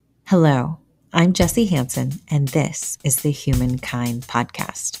Hello, I'm Jessie Hansen, and this is the HumanKind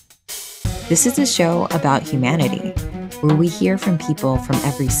podcast. This is a show about humanity, where we hear from people from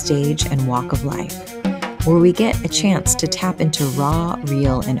every stage and walk of life, where we get a chance to tap into raw,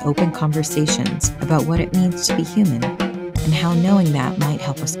 real, and open conversations about what it means to be human, and how knowing that might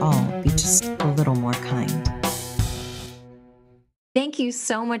help us all be just a little more kind. Thank you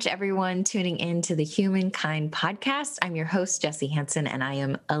so much, everyone, tuning in to the HumanKind podcast. I'm your host, Jessie Hansen, and I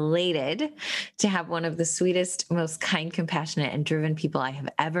am elated to have one of the sweetest, most kind, compassionate, and driven people I have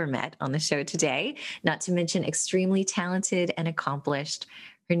ever met on the show today, not to mention extremely talented and accomplished.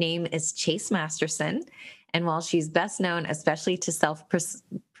 Her name is Chase Masterson, and while she's best known, especially to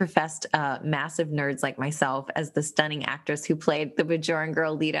self-professed massive nerds like myself, as the stunning actress who played the Bajoran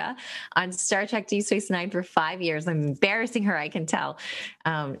girl Lita on Star Trek Deep Space Nine for 5 years, I'm embarrassing her, I can tell.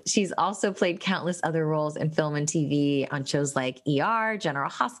 She's also played countless other roles in film and TV on shows like ER, General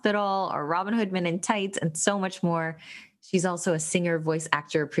Hospital, or Robin Hood Men in Tights, and so much more. She's also a singer, voice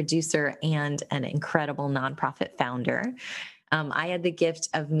actor, producer, and an incredible nonprofit founder. I had the gift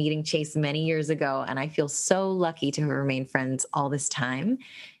of meeting Chase many years ago, and I feel so lucky to have remained friends all this time.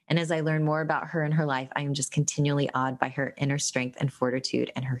 And as I learn more about her and her life, I am just continually awed by her inner strength and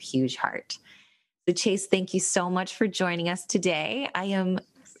fortitude and her huge heart. So Chase, thank you so much for joining us today. I am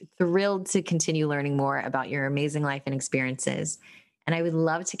thrilled to continue learning more about your amazing life and experiences. And I would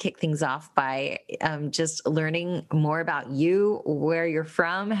love to kick things off by just learning more about you, where you're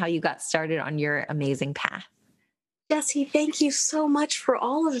from, how you got started on your amazing path. Jessie, thank you so much for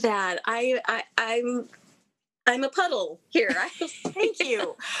all of that. I'm a puddle here. Thank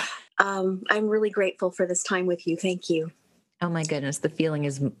you. I'm really grateful for this time with you. Thank you. Oh my goodness, the feeling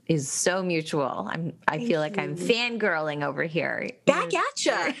is so mutual. I feel like I'm fangirling over here. Back at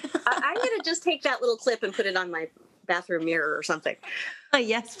you. I'm going to just take that little clip and put it on my bathroom mirror or something.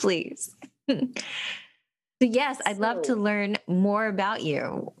 Yes, please. So yes, I'd love to learn more about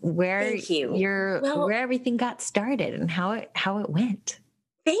you, where everything got started and how it went.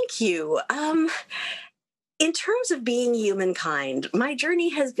 Thank you. In terms of being humankind, my journey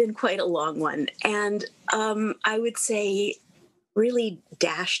has been quite a long one, and I would say really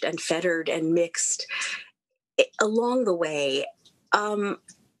dashed and fettered and mixed along the way. I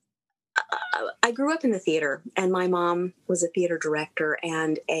grew up in the theater, and my mom was a theater director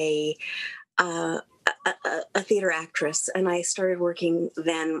and a theater actress, and I started working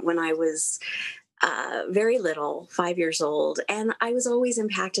then when I was very little, 5 years old, and I was always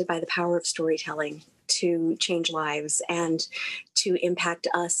impacted by the power of storytelling to change lives and to impact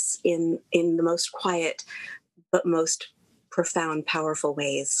us in the most quiet but most profound, powerful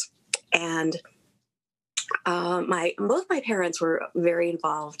ways. And both my parents were very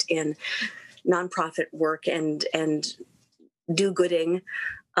involved in nonprofit work and do-gooding.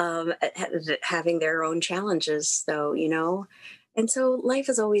 Having their own challenges, though, and so life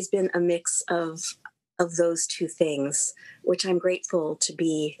has always been a mix of those two things, which I'm grateful to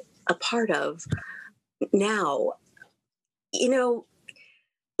be a part of. Now,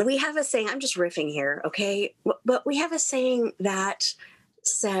 we have a saying, I'm just riffing here, okay, but we have a saying that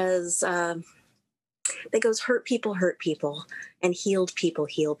says that goes, hurt people, and healed people,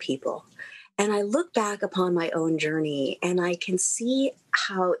 heal people. And I look back upon my own journey and I can see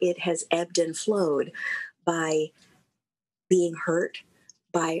how it has ebbed and flowed by being hurt,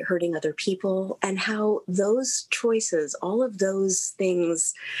 by hurting other people, and how those choices, all of those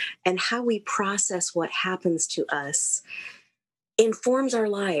things, and how we process what happens to us informs our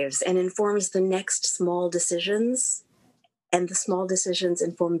lives and informs the next small decisions. And the small decisions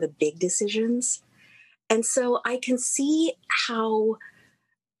inform the big decisions. And so I can see how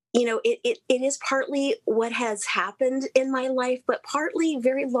it is partly what has happened in my life, but partly,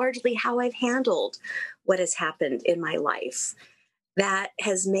 very largely, how I've handled what has happened in my life that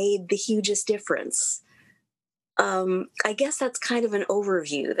has made the hugest difference. I guess that's kind of an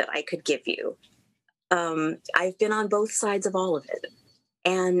overview that I could give you. I've been on both sides of all of it.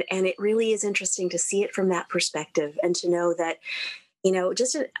 And it really is interesting to see it from that perspective and to know that,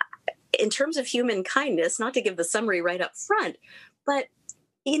 just in terms of human kindness, not to give the summary right up front, but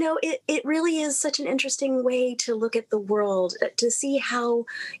it really is such an interesting way to look at the world, to see how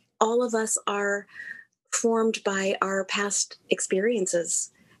all of us are formed by our past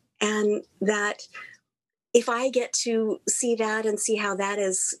experiences. And that if I get to see that and see how that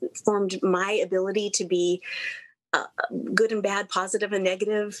has formed my ability to be good and bad, positive and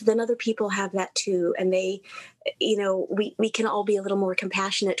negative, then other people have that too. And they, we can all be a little more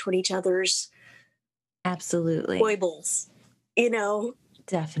compassionate toward each other's absolutely foibles,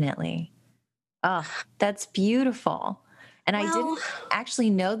 Definitely. Oh, that's beautiful. And I Well, didn't actually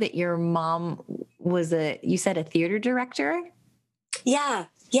know that your mom was you said a theater director? yeah,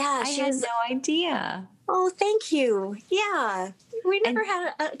 I had she's. no idea. Oh, thank you. Yeah. We never And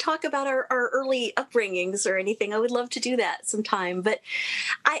had a talk about our early upbringings or anything. I would love to do that sometime. But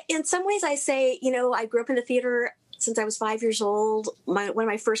in some ways, I say, I grew up in the theater since I was 5 years old. One of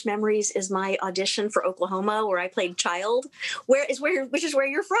my first memories is my audition for Oklahoma, where I played Child, which is where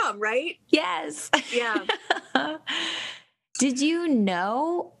you're from, right? yes. Yeah. Did you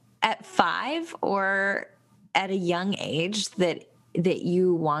know at 5 or at a young age that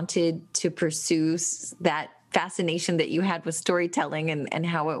you wanted to pursue that fascination that you had with storytelling and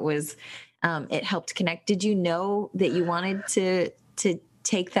how it was it helped connect? Did you know that you wanted to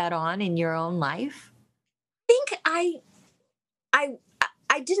take that on in your own life? think I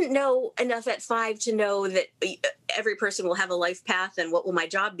I didn't know enough at 5 to know that every person will have a life path and what will my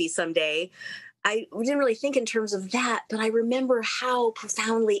job be someday. I didn't really think in terms of that, but I remember how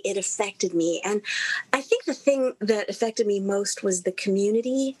profoundly it affected me. And I think the thing that affected me most was the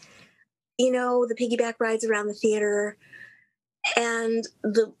community, the piggyback rides around the theater and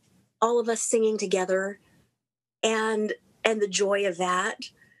the all of us singing together and the joy of that.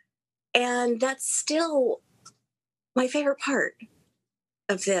 And that's still my favorite part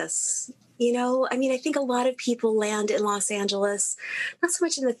of this. I mean, I think a lot of people land in Los Angeles, not so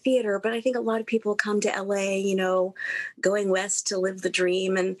much in the theater, but I think a lot of people come to LA, going west to live the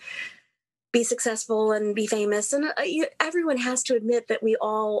dream and be successful and be famous. And everyone has to admit that we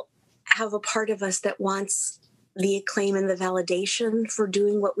all have a part of us that wants the acclaim and the validation for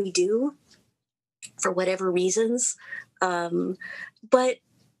doing what we do for whatever reasons. But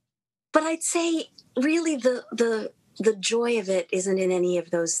I'd say really the joy of it isn't in any of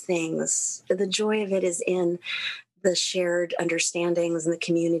those things. The joy of it is in the shared understandings and the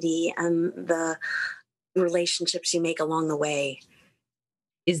community and the relationships you make along the way.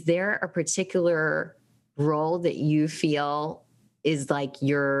 Is there a particular role that you feel is like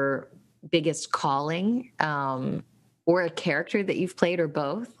your biggest calling, or a character that you've played, or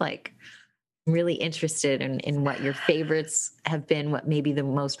both? Like, I'm really interested in what your favorites have been, what maybe the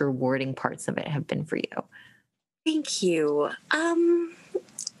most rewarding parts of it have been for you. Thank you. I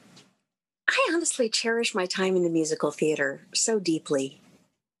honestly cherish my time in the musical theater so deeply.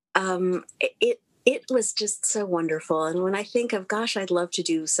 It was just so wonderful. And when I think of, gosh, I'd love to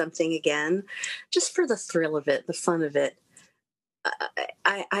do something again, just for the thrill of it, the fun of it,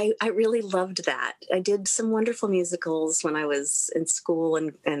 I really loved that. I did some wonderful musicals when I was in school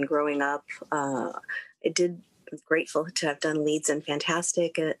and growing up. I'm grateful to have done leads in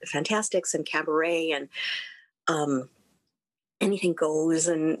Fantastics and Cabaret and um, Anything Goes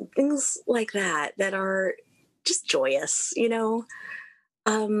and things like that are just joyous,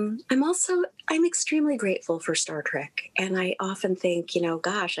 I'm extremely grateful for Star Trek. And I often think,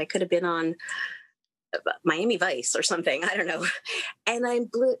 gosh, I could have been on Miami Vice or something. I don't know. And I'm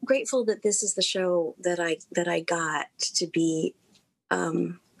grateful that this is the show that I got to be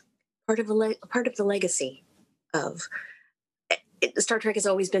part of the legacy of. Star Trek has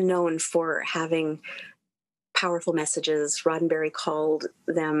always been known for having powerful messages. Roddenberry called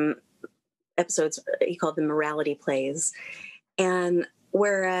them episodes, he called them morality plays. And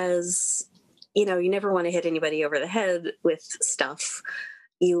whereas, you never want to hit anybody over the head with stuff,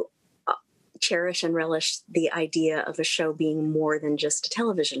 you cherish and relish the idea of a show being more than just a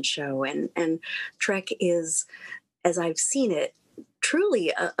television show. And Trek is, as I've seen it,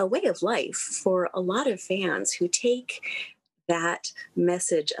 truly a way of life for a lot of fans who take that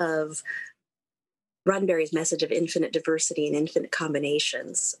message of Roddenberry's message of infinite diversity and infinite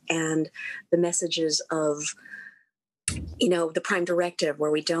combinations, and the messages of, the prime directive where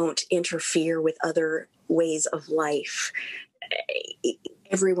we don't interfere with other ways of life.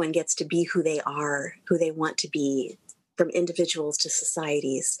 Everyone gets to be who they are, who they want to be, from individuals to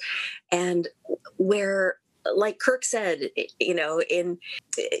societies. And where, like Kirk said, in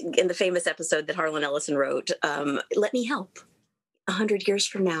the famous episode that Harlan Ellison wrote, let me help. 100 years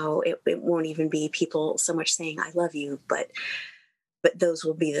from now, it won't even be people so much saying, I love you, but those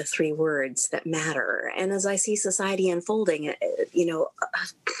will be the 3 words that matter. And as I see society unfolding,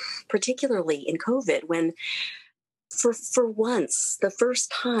 particularly in COVID, when for once, the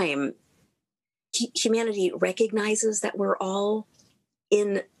first time, humanity recognizes that we're all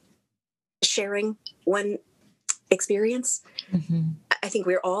in sharing one experience. Mm-hmm. I think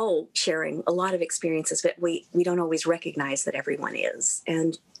we're all sharing a lot of experiences, but we don't always recognize that everyone is.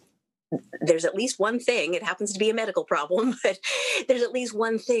 And there's at least one thing, it happens to be a medical problem, but there's at least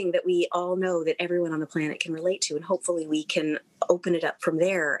one thing that we all know that everyone on the planet can relate to. And hopefully we can open it up from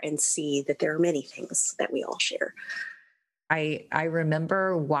there and see that there are many things that we all share. I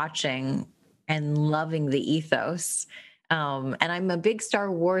remember watching and loving the ethos. And I'm a big Star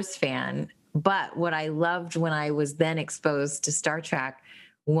Wars fan, but what I loved when I was then exposed to Star Trek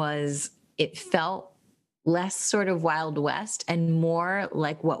was it felt less sort of Wild West and more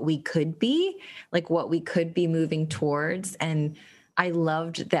like what we could be, like what we could be moving towards. And I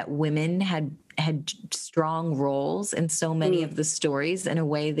loved that women had strong roles in so many of Mm, the stories in a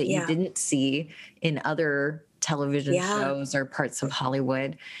way that you yeah. didn't see in other television Yeah. shows or parts of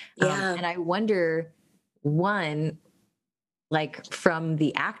Hollywood. Yeah. And I wonder, one, like from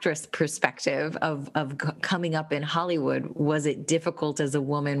the actress perspective of coming up in Hollywood, was it difficult as a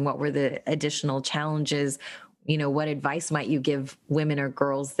woman? What were the additional challenges? You know, what advice might you give women or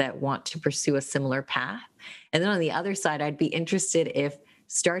girls that want to pursue a similar path? And then on the other side, I'd be interested if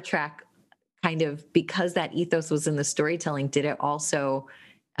Star Trek kind of, because that ethos was in the storytelling, did it also,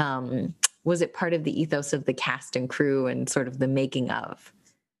 was it part of the ethos of the cast and crew and sort of the making of?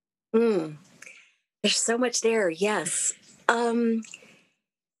 Mm. There's so much there. Yes. Um,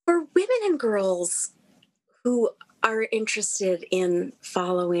 for women and girls who are interested in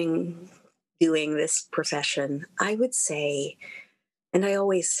following, doing this profession, I would say, and I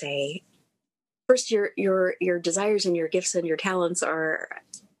always say, first, your desires and your gifts and your talents are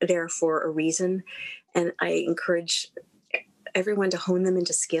there for a reason, and I encourage everyone to hone them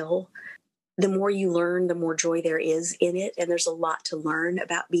into skill. The more you learn, the more joy there is in it, and there's a lot to learn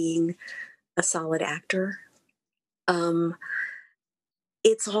about being a solid actor. Um,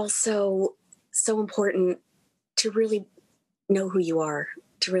 it's also so important to really know who you are,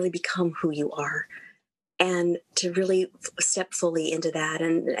 to really become who you are, and to really step fully into that.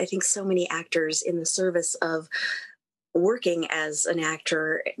 And I think so many actors in the service of working as an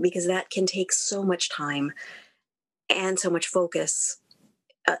actor, because that can take so much time and so much focus.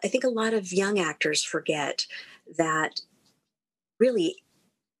 I think a lot of young actors forget that really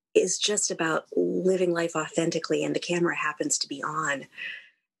is just about living life authentically, and the camera happens to be on.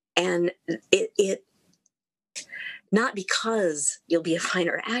 And it not because you'll be a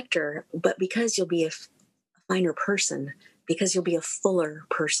finer actor, but because you'll be a finer person, because you'll be a fuller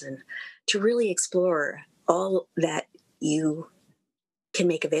person to really explore all that you can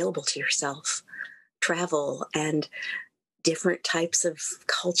make available to yourself, travel and different types of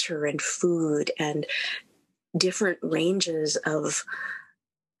culture and food and different ranges of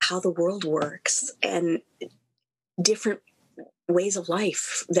how the world works and different ways of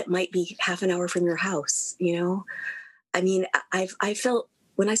life that might be half an hour from your house, you know? I mean, I felt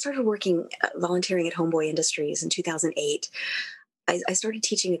when I started working volunteering at Homeboy Industries in 2008, I started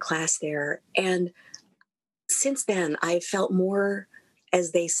teaching a class there, and since then I felt more,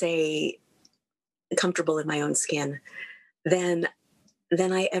 as they say, comfortable in my own skin than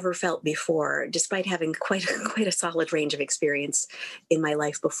I ever felt before, despite having quite a solid range of experience in my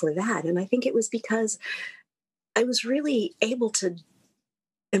life before that. And I think it was because I was really able to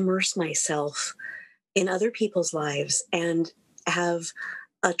immerse myself in other people's lives and have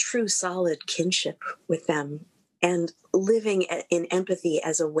a true solid kinship with them, and living in empathy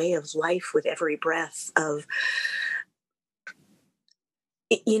as a way of life with every breath of,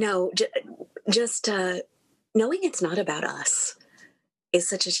 you know, just knowing it's not about us is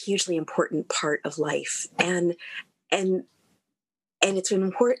such a hugely important part of life. And it's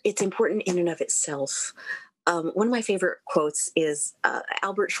important in and of itself. One of my favorite quotes is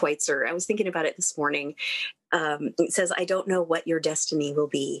Albert Schweitzer. I was thinking about it this morning. It says, "I don't know what your destiny will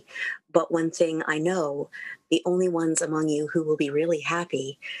be, but one thing I know, the only ones among you who will be really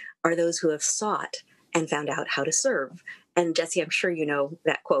happy are those who have sought and found out how to serve." And Jesse, I'm sure you know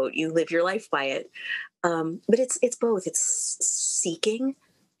that quote. You live your life by it. But it's both. It's seeking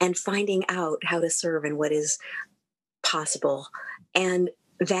and finding out how to serve and what is possible. And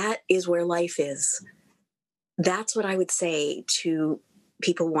that is where life is. That's what I would say to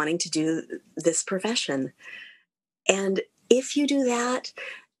people wanting to do this profession. And if you do that,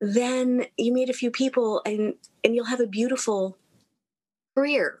 then you meet a few people, and you'll have a beautiful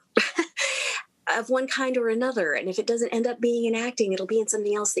career of one kind or another. And if it doesn't end up being in acting, it'll be in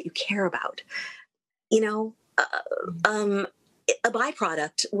something else that you care about. You know, a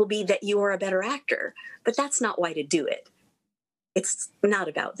byproduct will be that you are a better actor, but that's not why to do it. It's not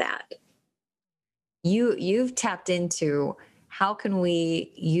about that. You've tapped into how can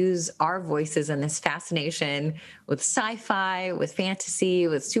we use our voices and this fascination with sci-fi, with fantasy,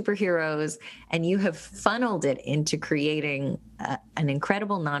 with superheroes, and you have funneled it into creating an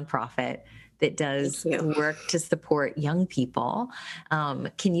incredible nonprofit that Thank does you. work to support young people.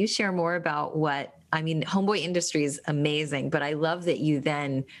 Can you share more about what I mean, Homeboy Industry is amazing, but I love that you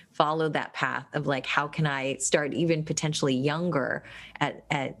then followed that path of like, how can I start even potentially younger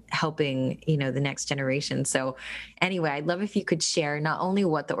at helping, the next generation. So anyway, I'd love if you could share not only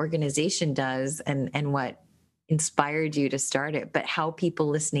what the organization does and what inspired you to start it, but how people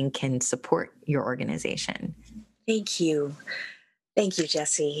listening can support your organization. Thank you. Thank you,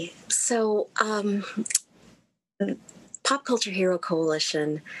 Jesse. So, Pop Culture Hero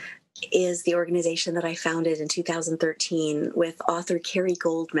Coalition is the organization that I founded in 2013 with author Carrie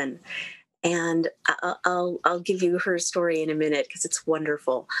Goldman. And I'll give you her story in a minute because it's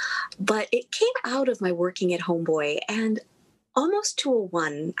wonderful. But it came out of my working at Homeboy, and almost to a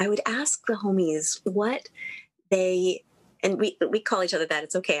one, I would ask the homies what they, and we call each other that.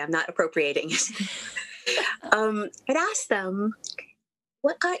 It's okay. I'm not appropriating it. I'd ask them,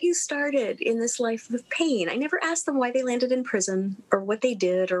 what got you started in this life of pain? I never asked them why they landed in prison or what they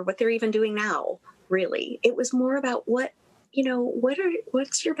did or what they're even doing now, really. It was more about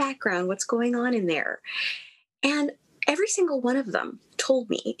what's your background? What's going on in there? And every single one of them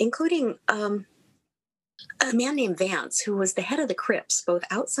told me, including a man named Vance, who was the head of the Crips, both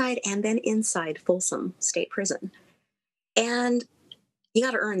outside and then inside Folsom State Prison. And you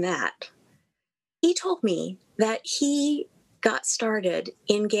got to earn that. He told me that he got started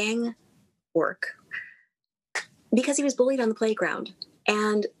in gang work because he was bullied on the playground.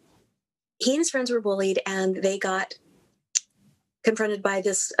 And he and his friends were bullied, and they got confronted by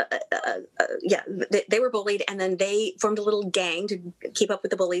this, they were bullied, and then they formed a little gang to keep up with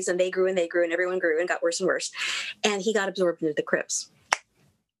the bullies, and they grew, and everyone grew and got worse and worse. And he got absorbed into the Crips.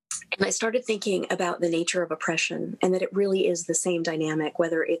 And I started thinking about the nature of oppression and that it really is the same dynamic,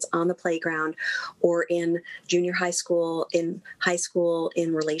 whether it's on the playground or in junior high school, in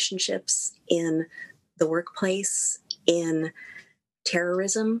relationships, in the workplace, in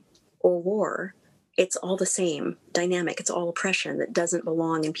terrorism or war. It's all the same dynamic. It's all oppression that doesn't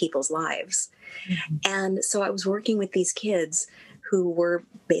belong in people's lives. Mm-hmm. And so I was working with these kids who were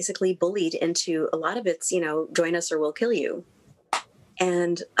basically bullied into, a lot of it's, join us or we'll kill you.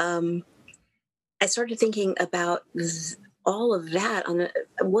 And I started thinking about all of that on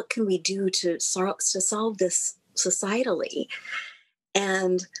what can we do to solve this societally.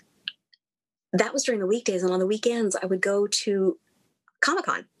 And that was during the weekdays. And on the weekends, I would go to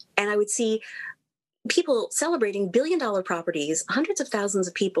Comic-Con and I would see people celebrating billion-dollar properties, hundreds of thousands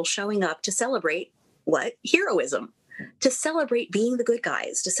of people showing up to celebrate what? Heroism. To celebrate being the good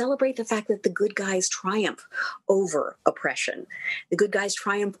guys, to celebrate the fact that the good guys triumph over oppression. The good guys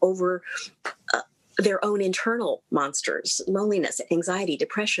triumph over their own internal monsters, loneliness, anxiety,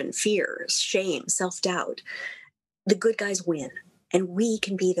 depression, fear, shame, self-doubt. The good guys win, and we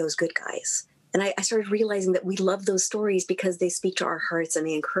can be those good guys. And I started realizing that we love those stories because they speak to our hearts and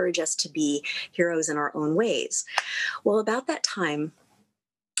they encourage us to be heroes in our own ways. Well, about that time,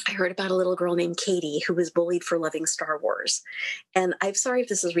 I heard about a little girl named Katie who was bullied for loving Star Wars. And I'm sorry if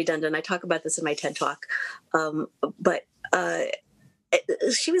this is redundant. I talk about this in my TED Talk. But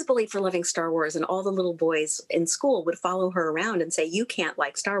she was bullied for loving Star Wars, and all the little boys in school would follow her around and say, you can't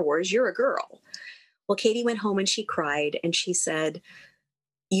like Star Wars. You're a girl. Well, Katie went home and she cried and she said,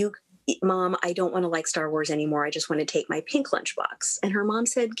 Mom, I don't want to like Star Wars anymore. I just want to take my pink lunchbox. And her mom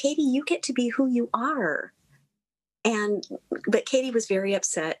said, Katie, you get to be who you are. But Katie was very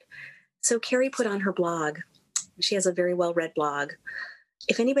upset. So Carrie put on her blog. She has a very well-read blog.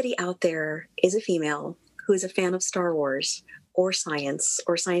 If anybody out there is a female who is a fan of Star Wars or science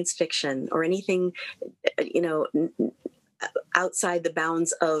fiction or anything, outside the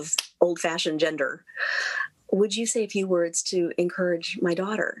bounds of old-fashioned gender, would you say a few words to encourage my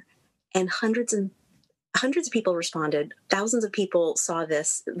daughter? And hundreds of people responded. Thousands of people saw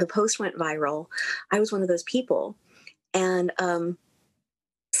this. The post went viral. I was one of those people. And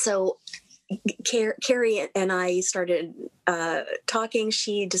so Carrie and I started talking.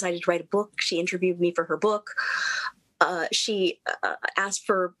 She decided to write a book. She interviewed me for her book. She asked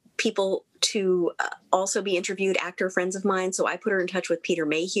for people to also be interviewed, actor friends of mine. So I put her in touch with Peter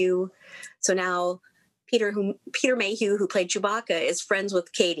Mayhew. So now Peter Mayhew, who played Chewbacca, is friends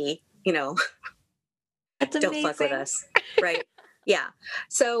with Katie. That's amazing. Don't fuck with us. Right. Yeah.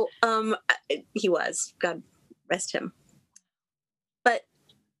 So he was, God rest him. But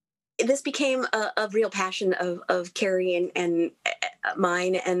this became a real passion of Carrie and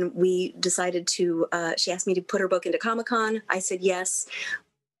mine. And we decided to, she asked me to put her book into Comic-Con. I said, yes.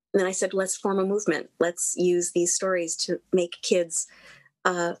 And then I said, let's form a movement. Let's use these stories to make kids,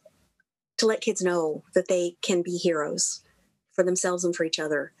 to let kids know that they can be heroes for themselves and for each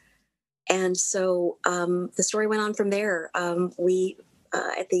other. And so the story went on from there. We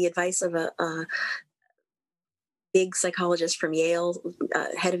at the advice of a big psychologist from Yale,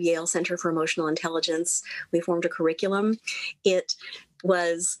 head of Yale Center for Emotional Intelligence, we formed a curriculum. It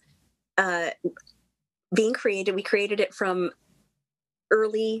was being created. We created it from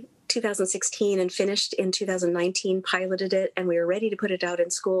early 2016 and finished in 2019, piloted it, and we were ready to put it out in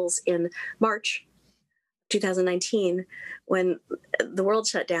schools in March 2019 when the world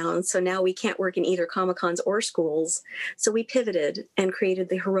shut down. So now we can't work in either Comic-Cons or schools. So we pivoted and created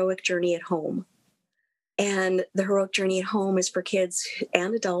the Heroic Journey at Home. And the Heroic Journey at Home is for kids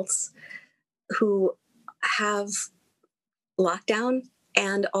and adults who have lockdown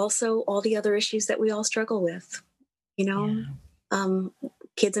and also all the other issues that we all struggle with, you know,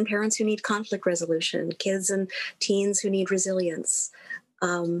 kids and parents who need conflict resolution, kids and teens who need resilience,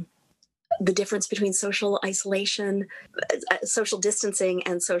 the difference between social isolation, social distancing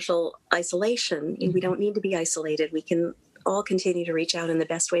and social isolation. We don't need to be isolated. We can all continue to reach out in the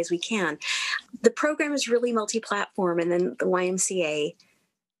best ways we can. The program is really multi-platform, and then the YMCA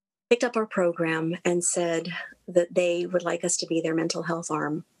picked up our program and said that they would like us to be their mental health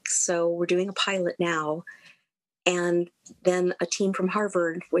arm. So we're doing a pilot now. And then a team from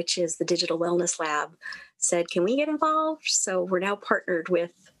Harvard, which is the Digital Wellness Lab, said, can we get involved? So we're now partnered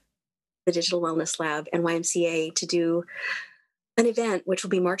with the Digital Wellness Lab and YMCA to do an event, which will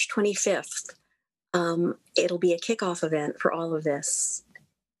be March 25th. It'll be a kickoff event for all of this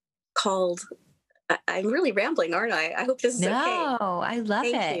called, I'm really rambling, aren't I? I hope this is okay. No, I love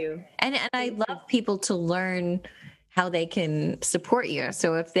it. Thank you. And I love people to learn how they can support you.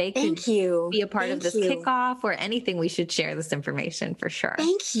 So if they could be a part of this kickoff or anything, we should share this information for sure.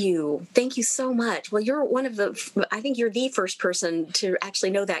 Thank you. Thank you so much. Well, you're one of I think you're the first person to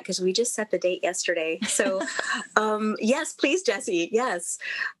actually know that because we just set the date yesterday. So yes, please, Jessie. Yes.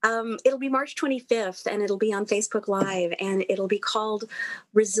 It'll be March 25th and it'll be on Facebook Live and it'll be called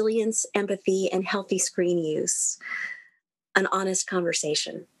Resilience, Empathy, and Healthy Screen Use, an honest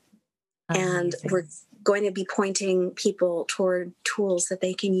conversation. Amazing. And we're going to be pointing people toward tools that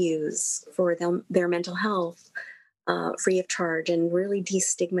they can use for their mental health, free of charge, and really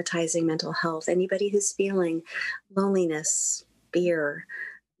destigmatizing mental health. Anybody who's feeling loneliness, fear,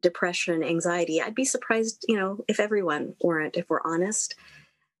 depression, anxiety, I'd be surprised, if everyone weren't, if we're honest.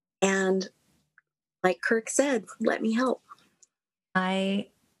 And like Kirk said, let me help. I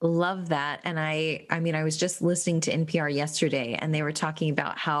love that. And I was just listening to NPR yesterday and they were talking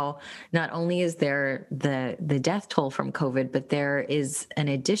about how not only is there the death toll from COVID, but there is an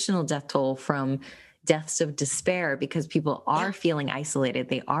additional death toll from deaths of despair because people are feeling isolated.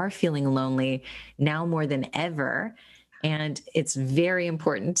 They are feeling lonely now more than ever. And it's very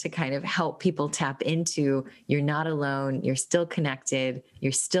important to kind of help people tap into you're not alone, you're still connected,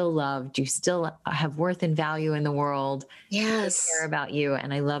 you're still loved, you still have worth and value in the world. Yes. People care about you.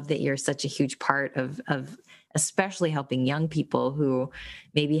 And I love that you're such a huge part of especially helping young people who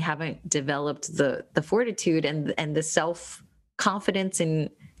maybe haven't developed the fortitude and the self-confidence and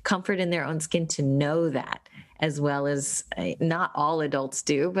comfort in their own skin to know that. As well as not all adults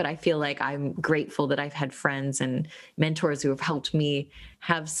do, but I feel like I'm grateful that I've had friends and mentors who have helped me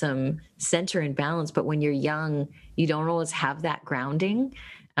have some center and balance. But when you're young, you don't always have that grounding.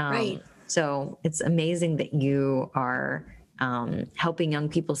 Right. So it's amazing that you are helping young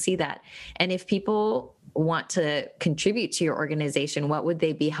people see that. And if people want to contribute to your organization, what would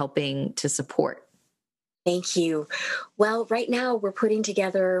they be helping to support? Thank you. Well, right now we're putting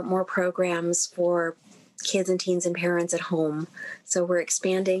together more programs for kids and teens and parents at home. So we're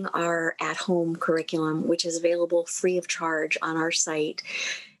expanding our at-home curriculum, which is available free of charge on our site.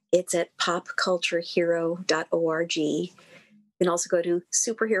 It's at popculturehero.org. You can also go to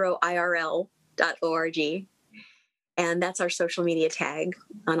superheroirl.org. And that's our social media tag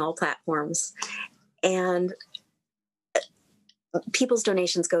on all platforms. And people's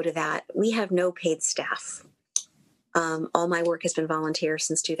donations go to that. We have no paid staff. All my work has been volunteer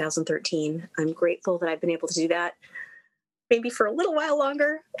since 2013. I'm grateful that I've been able to do that maybe for a little while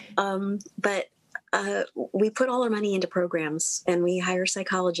longer. But we put all our money into programs and we hire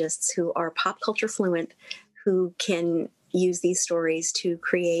psychologists who are pop culture fluent, who can use these stories to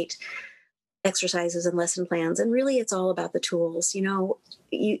create exercises and lesson plans. And really it's all about the tools.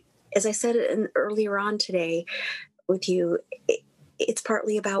 As I said earlier on today with you, it's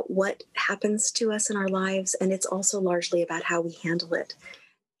partly about what happens to us in our lives, and it's also largely about how we handle it.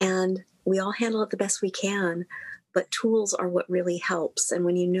 And we all handle it the best we can, but tools are what really helps. And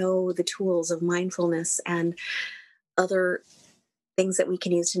when you know the tools of mindfulness and other things that we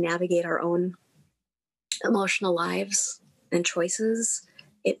can use to navigate our own emotional lives and choices,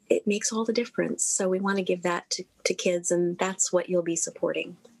 it makes all the difference. So we want to give that to kids, and that's what you'll be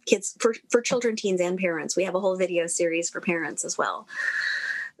supporting. Kids, for children, teens, and parents. We have a whole video series for parents as well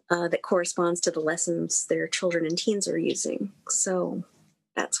that corresponds to the lessons their children and teens are using. So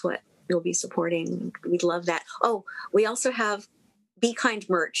that's what you'll be supporting. We'd love that. Oh, we also have Be Kind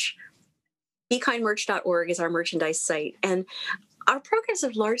merch. BeKindMerch.org is our merchandise site. And our programs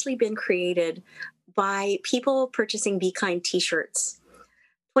have largely been created by people purchasing Be Kind t-shirts.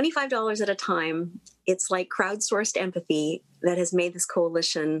 $25 at a time. It's like crowdsourced empathy that has made this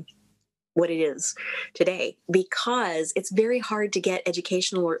coalition what it is today, because it's very hard to get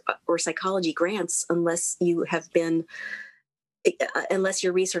educational or psychology grants unless you're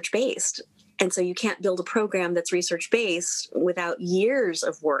research based. And so you can't build a program that's research based without years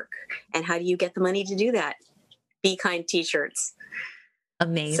of work. And how do you get the money to do that? Be Kind t-shirts.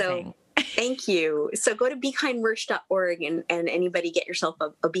 Amazing. So thank you. So go to BeKindMerch.org and anybody get yourself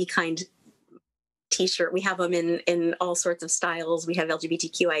a Be Kind t-shirt. We have them in all sorts of styles. We have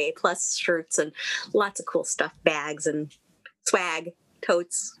LGBTQIA plus shirts and lots of cool stuff, bags and swag,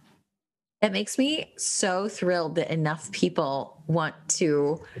 totes. It makes me so thrilled that enough people want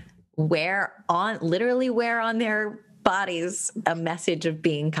to literally wear on their bodies a message of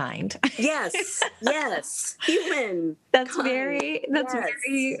being kind. Yes. Human. That's kind. very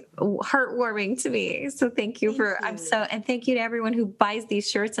heartwarming to me. So thank you. And thank you to everyone who buys these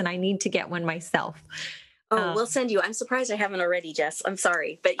shirts, and I need to get one myself. Oh, we'll send you. I'm surprised I haven't already, Jess. I'm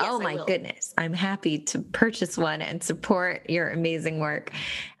sorry, but yes, oh my goodness. I'm happy to purchase one and support your amazing work.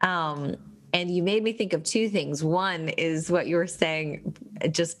 And you made me think of two things. One is what you were saying,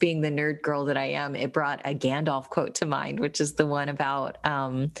 just being the nerd girl that I am. It brought a Gandalf quote to mind, which is the one about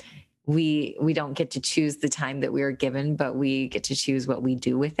we don't get to choose the time that we are given, but we get to choose what we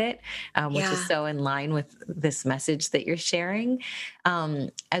do with it, which is so in line with this message that you're sharing.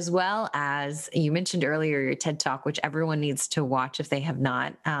 As well as you mentioned earlier, your TED Talk, which everyone needs to watch if they have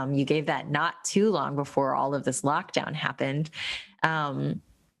not. You gave that not too long before all of this lockdown happened.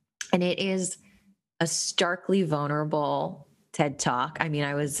 And it is a starkly vulnerable TED Talk. I mean,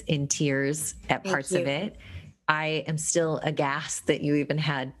 I was in tears at parts of it. I am still aghast that you even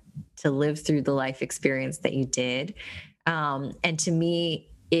had to live through the life experience that you did. And to me,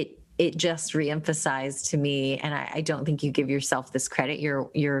 it just reemphasized to me, and I don't think you give yourself this credit.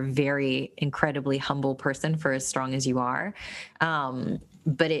 You're a very incredibly humble person for as strong as you are.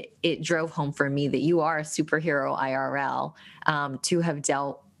 But it drove home for me that you are a superhero IRL, to have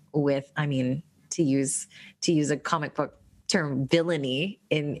dealt with, I mean, to use a comic book term, villainy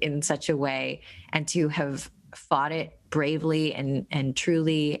in such a way, and to have fought it bravely and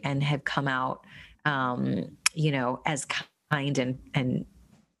truly, and have come out, as kind and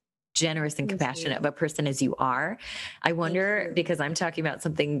generous and compassionate of a person as you are. I wonder, because I'm talking about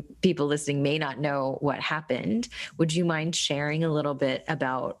something people listening may not know what happened, would you mind sharing a little bit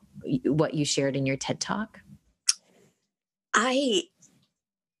about what you shared in your TED Talk?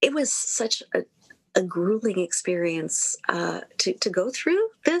 It was such a grueling experience to go through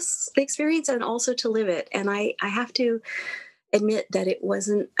this experience and also to live it. And I have to admit that it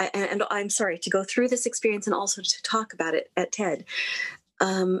wasn't, and I'm sorry, to go through this experience and also to talk about it at TED.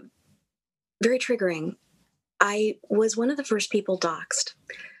 Very triggering. I was one of the first people doxxed.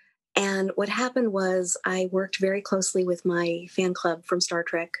 And what happened was I worked very closely with my fan club from Star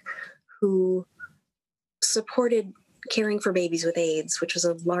Trek, who supported caring for babies with AIDS, which was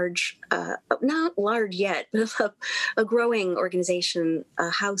a large, not large yet, but a growing organization,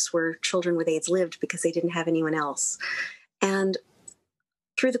 a house where children with AIDS lived because they didn't have anyone else. And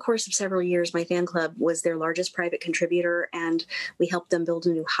through the course of several years, my fan club was their largest private contributor, and we helped them build a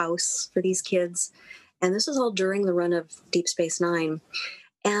new house for these kids. And this was all during the run of Deep Space Nine.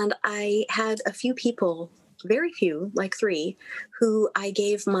 And I had a few people, very few, like 3, who I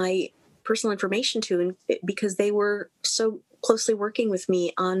gave my personal information to, and because they were so closely working with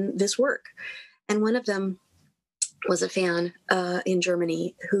me on this work. And one of them was a fan in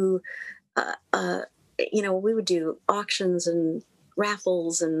Germany who, we would do auctions and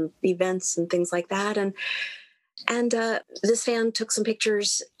raffles and events and things like that. And this fan took some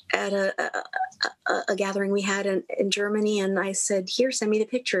pictures at a gathering we had in Germany. And I said, here, send me the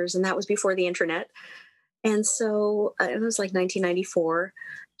pictures. And that was before the internet. And so it was like 1994.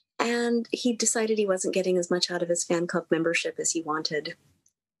 And he decided he wasn't getting as much out of his fan club membership as he wanted.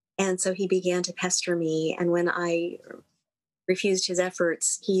 And so he began to pester me. And when I refused his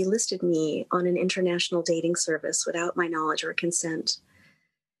efforts, he listed me on an international dating service without my knowledge or consent.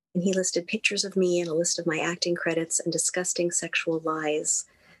 And he listed pictures of me and a list of my acting credits and disgusting sexual lies.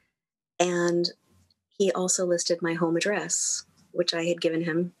 And he also listed my home address. which I had given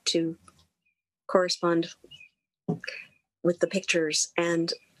him to correspond with the pictures.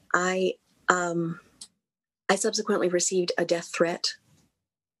 And I subsequently received a death threat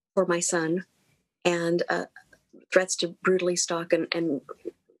for my son, and threats to brutally stalk and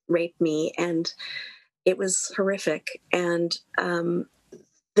rape me. And it was horrific. And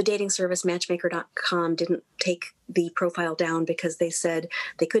the dating service matchmaker.com didn't take the profile down because they said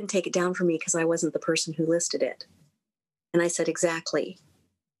they couldn't take it down for me because I wasn't the person who listed it. And I said, exactly.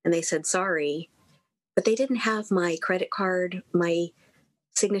 And they said, sorry. But they didn't have my credit card, my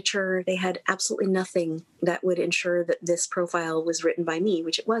signature. They had absolutely nothing that would ensure that this profile was written by me,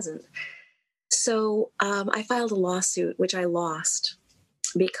 which it wasn't. So I filed a lawsuit, which I lost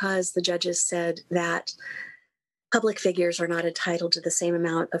because the judges said that public figures are not entitled to the same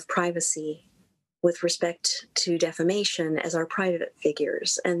amount of privacy with respect to defamation as our private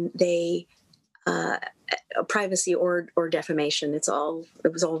figures. And they, privacy or defamation, it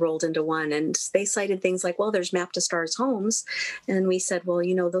was all rolled into one. And they cited things like, well, there's Map to Stars homes. And we said, well,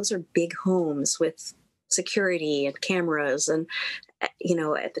 those are big homes with security and cameras. And,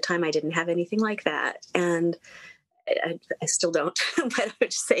 at the time I didn't have anything like that. And I still don't, but I'm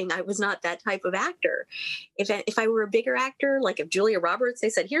just saying I was not that type of actor. If I were a bigger actor, like if Julia Roberts, they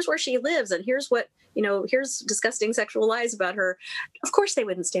said, here's where she lives and here's what, here's disgusting sexual lies about her. Of course they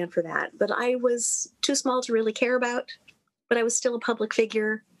wouldn't stand for that. But I was too small to really care about, but I was still a public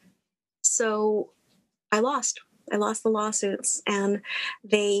figure. So I lost the lawsuits, and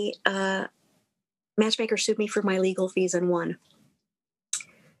they, Matchmaker sued me for my legal fees and won.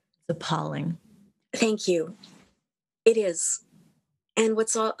 It's appalling. Thank you. It is. And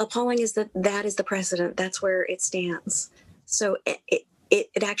what's appalling is that is the precedent. That's where it stands. So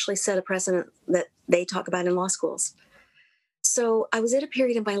it actually set a precedent that they talk about in law schools. So I was at a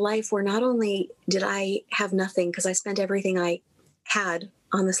period in my life where not only did I have nothing because I spent everything I had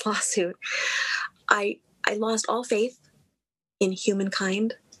on this lawsuit, I lost all faith in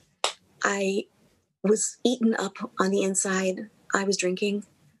humankind. I was eaten up on the inside. I was drinking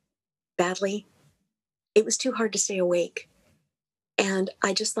badly. It was too hard to stay awake. And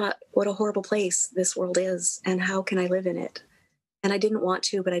I just thought, what a horrible place this world is, and how can I live in it? And I didn't want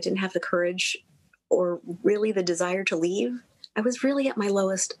to, but I didn't have the courage or really the desire to leave. I was really at my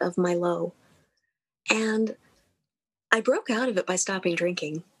lowest of my low. And I broke out of it by stopping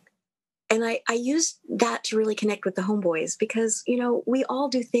drinking. And I used that to really connect with the homeboys because, we all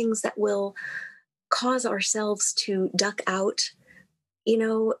do things that will cause ourselves to duck out,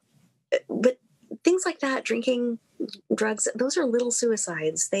 but things like that, drinking, drugs, those are little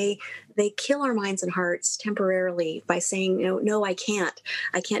suicides. They kill our minds and hearts temporarily by saying, no, I can't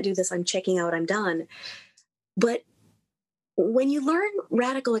do this. I'm checking out. I'm done. But when you learn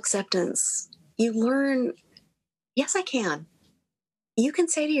radical acceptance, you learn, yes, I can. You can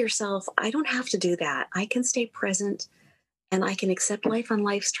say to yourself, I don't have to do that. I can stay present and I can accept life on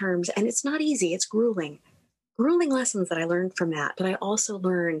life's terms. And it's not easy. It's grueling lessons that I learned from that. But I also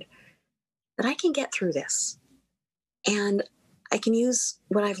learned that I can get through this. And I can use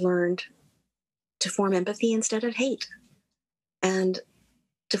what I've learned to form empathy instead of hate, and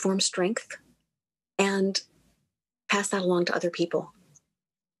to form strength and pass that along to other people.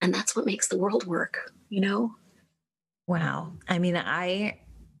 And that's what makes the world work, Wow. I mean, I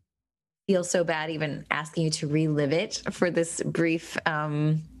feel so bad even asking you to relive it for this brief,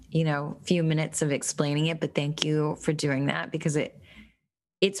 few minutes of explaining it, but thank you for doing that because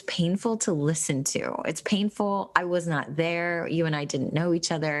it's painful to listen to. It's painful. I was not there. You and I didn't know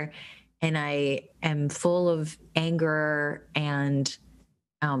each other. And I am full of anger and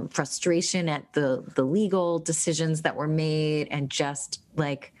frustration at the legal decisions that were made. And just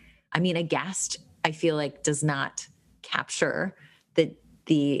aghast, I feel like does not capture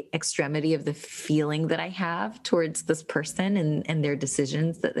the extremity of the feeling that I have towards this person and their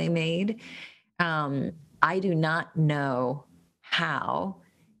decisions that they made. I do not know how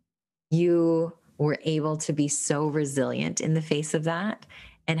you were able to be so resilient in the face of that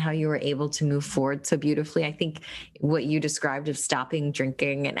and how you were able to move forward so beautifully. I think what you described of stopping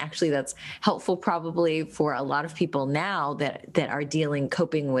drinking, and actually that's helpful probably for a lot of people now that are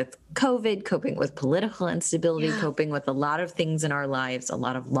coping with COVID, coping with political instability, coping with a lot of things in our lives, a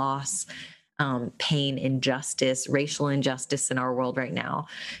lot of loss, pain, injustice, racial injustice in our world right now.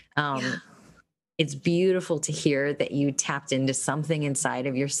 It's beautiful to hear that you tapped into something inside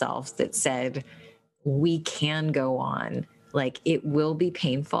of yourself that said, we can go on. Like, it will be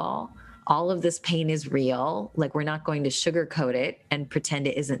painful. All of this pain is real. Like, we're not going to sugarcoat it and pretend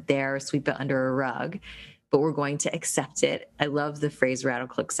it isn't there, or sweep it under a rug, but we're going to accept it. I love the phrase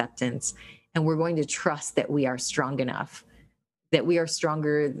radical acceptance. And we're going to trust that we are strong enough that we are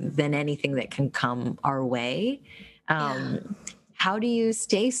stronger than anything that can come our way. Yeah. How do you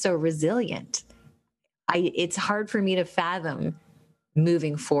stay so resilient? It's hard for me to fathom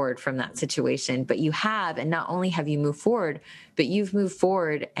moving forward from that situation, but you have, and not only have you moved forward, but you've moved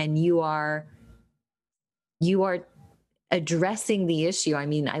forward and you are addressing the issue. I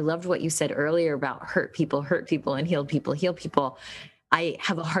mean, I loved what you said earlier about hurt people, and heal people, heal people. I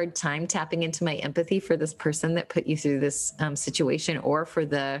have a hard time tapping into my empathy for this person that put you through this situation, or for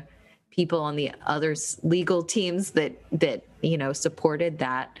the people on the other legal teams that supported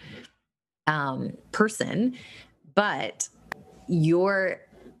that person. But your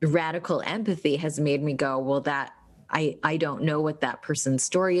radical empathy has made me go, well, that I don't know what that person's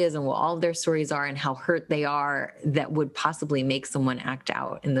story is and what all of their stories are and how hurt they are that would possibly make someone act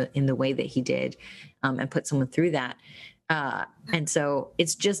out in the way that he did, and put someone through that. And so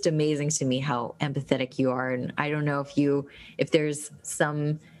it's just amazing to me how empathetic you are. And I don't know if there's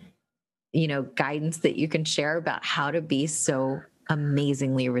some, guidance that you can share about how to be so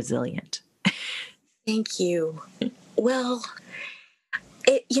amazingly resilient. Thank you. Well,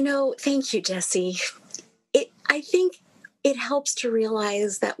 thank you, Jesse. I think it helps to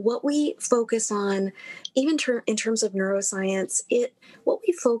realize that what we focus on, even in terms of neuroscience, what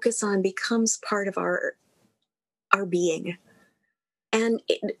we focus on becomes part of our being. And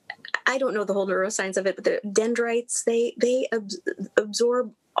I don't know the whole neuroscience of it, but the dendrites, they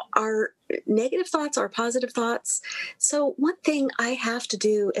absorb our negative thoughts, our positive thoughts. So one thing I have to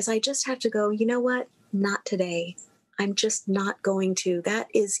do is I just have to go, you know what? Not today. I'm just not going to. That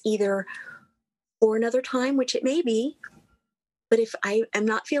is either for another time, which it may be, but if I am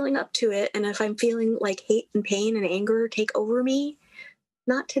not feeling up to it, and if I'm feeling like hate and pain and anger take over me,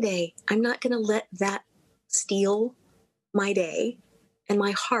 not today. I'm not going to let that steal my day and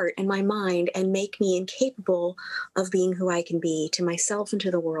my heart and my mind and make me incapable of being who I can be to myself and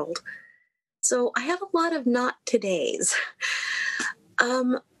to the world. So I have a lot of not todays.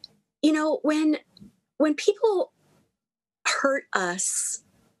 When people hurt us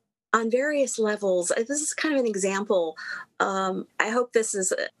on various levels, this is kind of an example. I hope this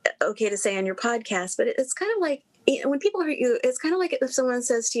is okay to say on your podcast, but it's kind of like, when people hurt you, it's kind of like if someone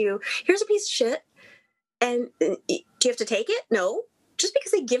says to you, here's a piece of shit, and do you have to take it? No. Just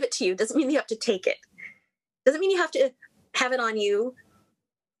because they give it to you doesn't mean you have to take it. Doesn't mean you have to have it on you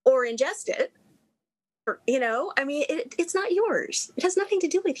or ingest it. It's not yours. It has nothing to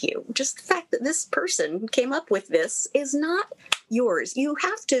do with you. Just the fact that this person came up with this is not yours. You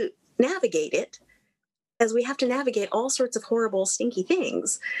have to navigate it, as we have to navigate all sorts of horrible, stinky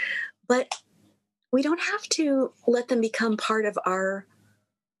things. But we don't have to let them become part of our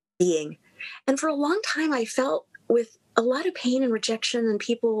being. And for a long time, I felt with a lot of pain and rejection and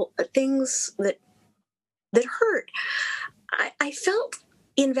things that hurt, I felt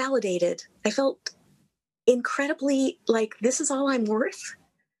invalidated. I felt incredibly like, this is all I'm worth.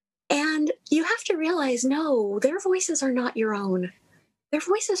 And you have to realize, no, their voices are not your own. Their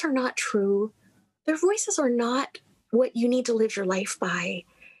voices are not true. Their voices are not what you need to live your life by.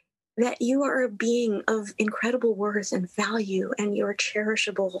 That you are a being of incredible worth and value, and you're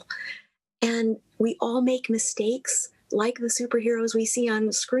cherishable. And we all make mistakes. Like the superheroes we see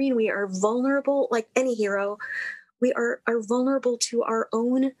on screen, we are vulnerable, like any hero. We are vulnerable to our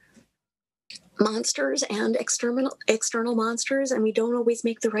own monsters and external monsters, and we don't always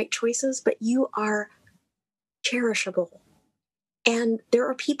make the right choices, but you are cherishable. And there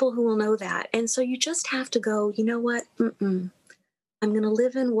are people who will know that. And so you just have to go, you know what? I'm going to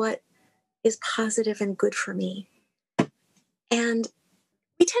live in what is positive and good for me. And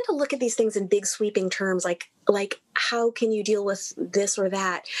we tend to look at these things in big sweeping terms, like how can you deal with this or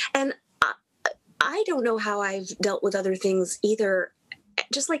that? And I don't know how I've dealt with other things either,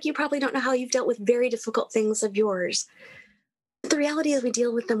 just like you probably don't know how you've dealt with very difficult things of yours. But the reality is we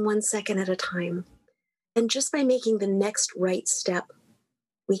deal with them 1 second at a time. And just by making the next right step,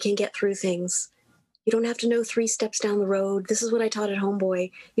 we can get through things. You don't have to know 3 steps down the road. This is what I taught at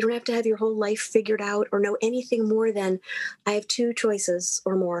Homeboy. You don't have to have your whole life figured out or know anything more than, I have 2 choices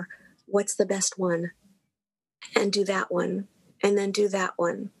or more. What's the best one? And do that one. And then do that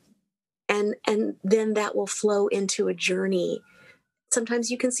one. And then that will flow into a journey.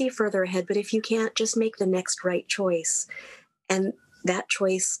 Sometimes you can see further ahead, but if you can't, just make the next right choice. And that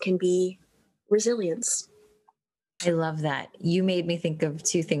choice can be resilience. I love that. You made me think of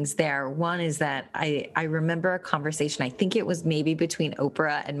 2 things there. One is that I remember a conversation, I think it was maybe between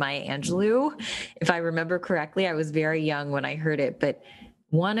Oprah and Maya Angelou. If I remember correctly, I was very young when I heard it, but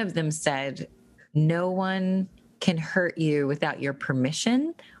one of them said, no one can hurt you without your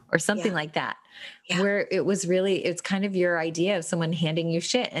permission or something Yeah. like that. Yeah. Where it was really, it's kind of your idea of someone handing you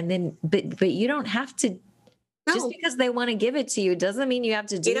shit. And then, but you don't have to, just No, because they want to give it to you doesn't mean you have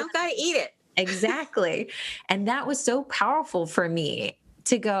to do you don't got to eat it. Exactly. And that was so powerful for me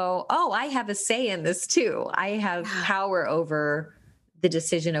to go, oh, I have a say in this too. I have power over the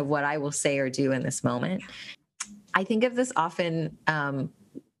decision of what I will say or do in this moment. I think of this often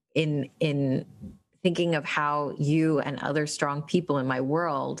in thinking of how you and other strong people in my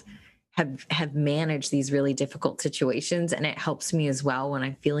world have managed these really difficult situations. And it helps me as well when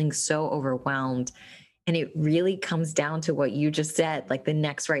I'm feeling so overwhelmed. And it really comes down to what you just said, like the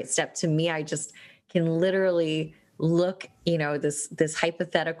next right step. To me, I just can literally look, this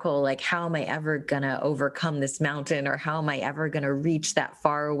hypothetical, like, how am I ever going to overcome this mountain, or how am I ever going to reach that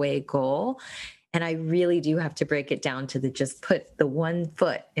far away goal? And I really do have to break it down to just put the one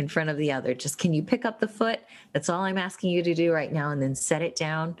foot in front of the other. Just, can you pick up the foot? That's all I'm asking you to do right now. And then set it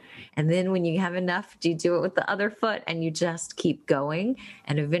down. And then when you have enough, do you do it with the other foot, and you just keep going.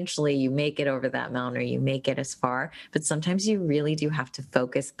 And eventually you make it over that mountain, or you make it as far. But sometimes you really do have to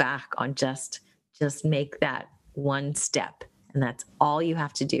focus back on just make that one step. And that's all you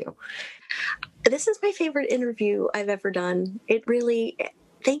have to do. This is my favorite interview I've ever done. It really,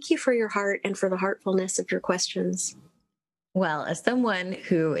 thank you for your heart and for the heartfulness of your questions. Well, as someone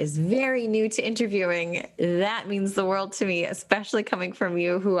who is very new to interviewing, that means the world to me, especially coming from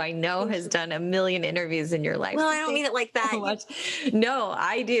you, who I know has done a million interviews in your life. Well, I don't mean it like that. No,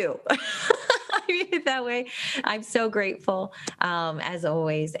 I do. I mean it that way. I'm so grateful, as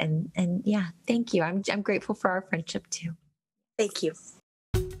always. And yeah, thank you. I'm grateful for our friendship too. Thank you.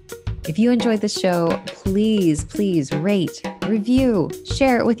 If you enjoyed the show, please rate, review,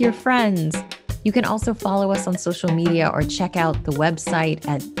 share it with your friends. You can also follow us on social media or check out the website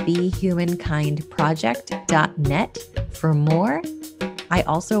at thehumankindproject.net for more. I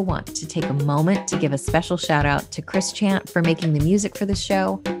also want to take a moment to give a special shout out to Chris Chant for making the music for the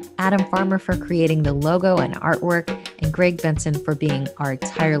show, Adam Farmer for creating the logo and artwork, and Greg Benson for being our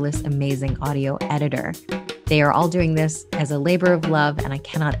tireless, amazing audio editor. They are all doing this as a labor of love, and I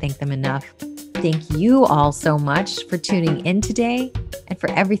cannot thank them enough. Thank you all so much for tuning in today and for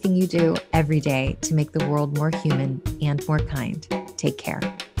everything you do every day to make the world more human and more kind. Take care.